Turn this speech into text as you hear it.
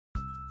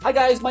Hi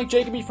guys, Mike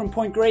Jacoby from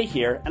Point Grey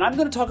here, and I'm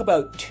going to talk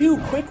about 2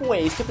 quick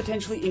ways to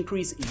potentially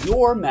increase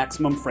your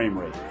maximum frame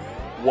rate.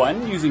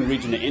 1, using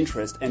region of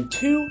interest, and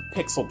 2,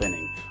 pixel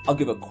binning. I'll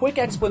give a quick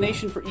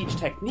explanation for each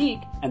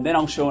technique, and then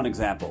I'll show an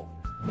example.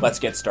 Let's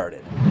get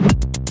started.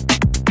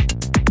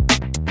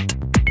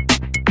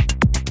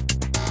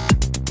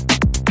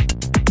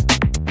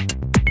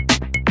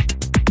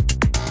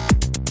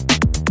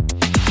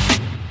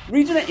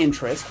 Region of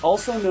interest,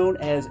 also known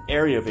as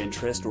area of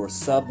interest or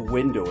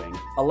sub-windowing,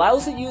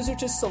 allows the user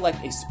to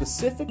select a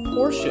specific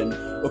portion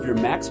of your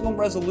maximum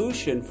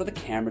resolution for the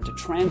camera to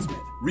transmit.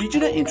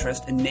 Region of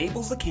interest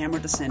enables the camera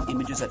to send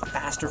images at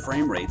faster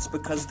frame rates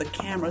because the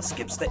camera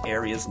skips the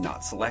areas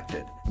not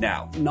selected.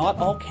 Now, not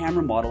all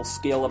camera models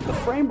scale up the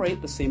frame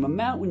rate the same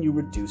amount when you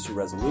reduce your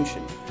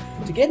resolution.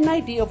 To get an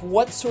idea of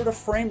what sort of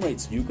frame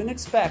rates you can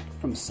expect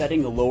from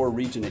setting the lower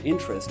region of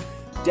interest,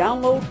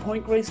 download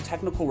Point Grey's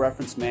technical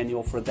reference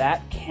manual for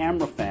that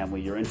camera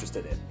family you're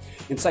interested in.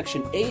 In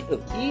section 8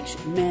 of each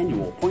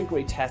manual, Point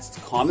Grey tests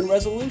common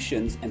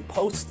resolutions and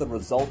posts the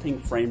resulting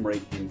frame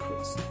rate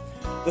increase.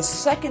 The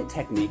second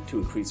technique to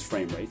increase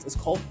frame rates is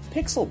called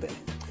pixel binning.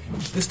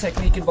 This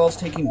technique involves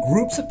taking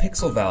groups of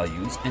pixel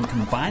values and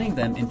combining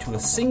them into a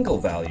single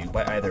value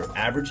by either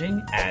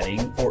averaging,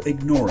 adding, or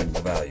ignoring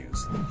the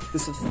values.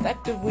 This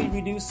effectively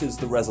reduces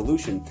the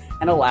resolution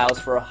and allows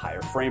for a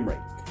higher frame rate.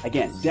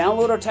 Again,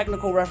 download our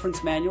technical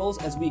reference manuals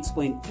as we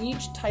explain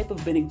each type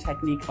of binning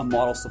technique a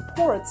model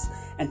supports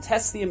and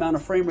test the amount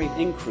of frame rate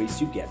increase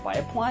you get by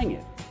applying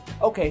it.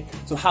 Okay,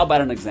 so how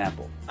about an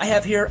example? I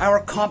have here our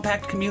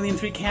compact Chameleon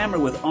 3 camera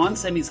with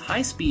onsemi's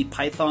high-speed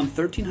Python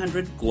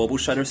 1300 global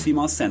shutter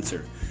CMOS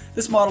sensor.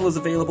 This model is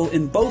available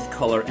in both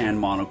color and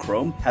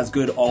monochrome, has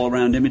good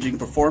all-around imaging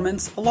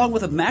performance, along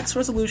with a max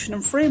resolution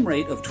and frame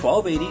rate of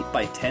 1280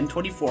 by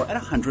 1024 at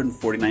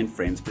 149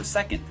 frames per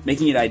second,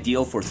 making it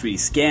ideal for 3D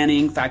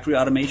scanning, factory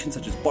automation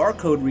such as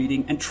barcode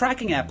reading, and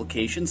tracking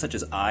applications such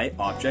as eye,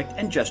 object,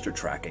 and gesture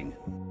tracking.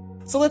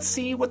 So let's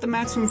see what the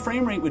maximum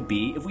frame rate would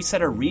be if we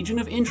set our region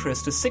of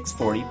interest to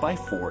 640 by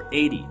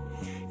 480.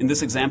 In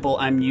this example,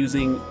 I'm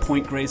using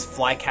Point Grey's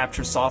Fly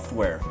Capture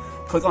software.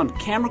 Click on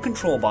Camera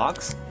Control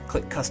Box,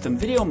 click Custom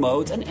Video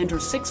Modes, and enter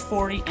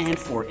 640 and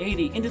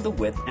 480 into the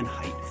width and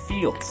height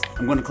fields.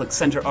 I'm going to click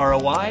Center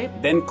ROI,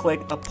 then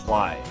click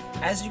Apply.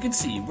 As you can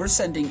see, we're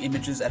sending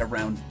images at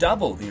around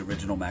double the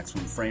original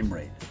maximum frame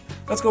rate.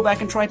 Let's go back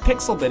and try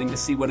pixel binning to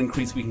see what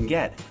increase we can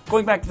get.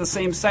 Going back to the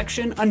same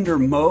section, under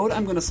Mode,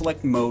 I'm going to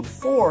select Mode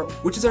 4,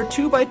 which is our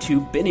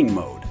 2x2 binning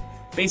mode,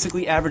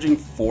 basically averaging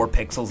 4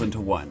 pixels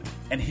into 1.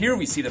 And here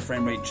we see the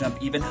frame rate jump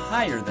even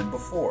higher than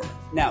before.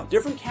 Now,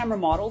 different camera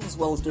models as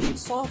well as different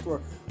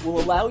software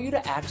will allow you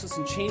to access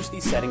and change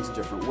these settings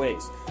different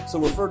ways. So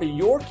refer to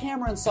your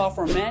camera and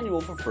software manual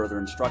for further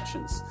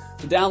instructions.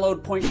 To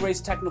download Point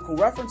Grey's technical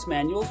reference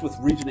manuals with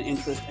region of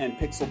interest and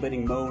pixel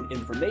binning mode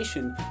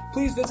information,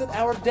 please visit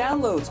our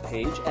downloads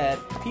page at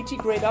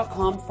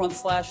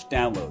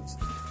ptgrey.com/downloads.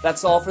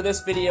 That's all for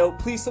this video.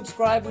 Please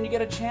subscribe when you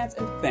get a chance,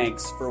 and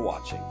thanks for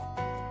watching.